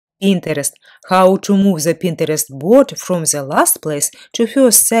Pinterest. How to move the Pinterest board from the last place to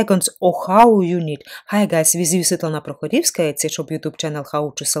first, second, or how you need. Hi guys, with you Svetlana Prokhorivskaya, it's a shop YouTube channel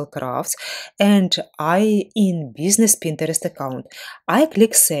How to Sell Crafts, and I in business Pinterest account. I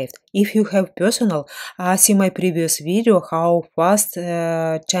click saved. If you have personal, see my previous video how fast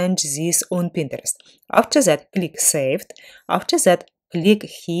change this on Pinterest. After that, click saved. After that, click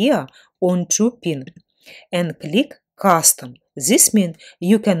here on to pin and click custom. This means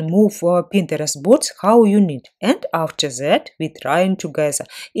you can move Pinterest boards how you need. And after that, we trying together.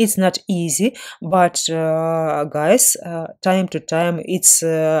 It's not easy, but guys, time to time it's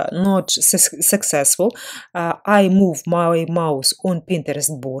not successful. I move my mouse on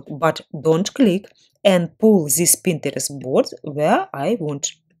Pinterest board, but don't click and pull this Pinterest board where I want.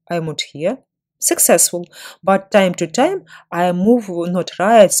 I want here successful, but time to time I move not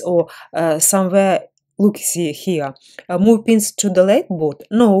right or somewhere. Look, see here. Move pins to the left board.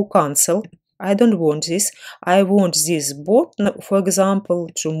 No, cancel. I don't want this. I want this board, for example,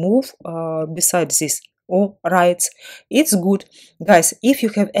 to move beside this. Or right. It's good. Guys, if you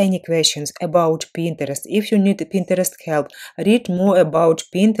have any questions about Pinterest, if you need Pinterest help, read more about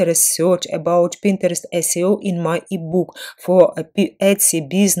Pinterest, search about Pinterest SEO in my ebook for Etsy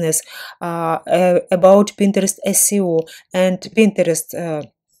business, about Pinterest SEO and Pinterest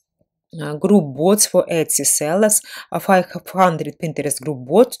group bots for Etsy sellers, 500 Pinterest group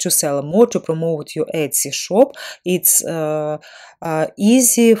bots to sell more, to promote your Etsy shop. It's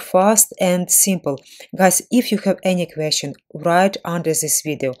easy, fast, and simple. Guys, if you have any question, write under this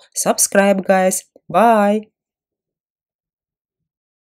video. Subscribe, guys. Bye.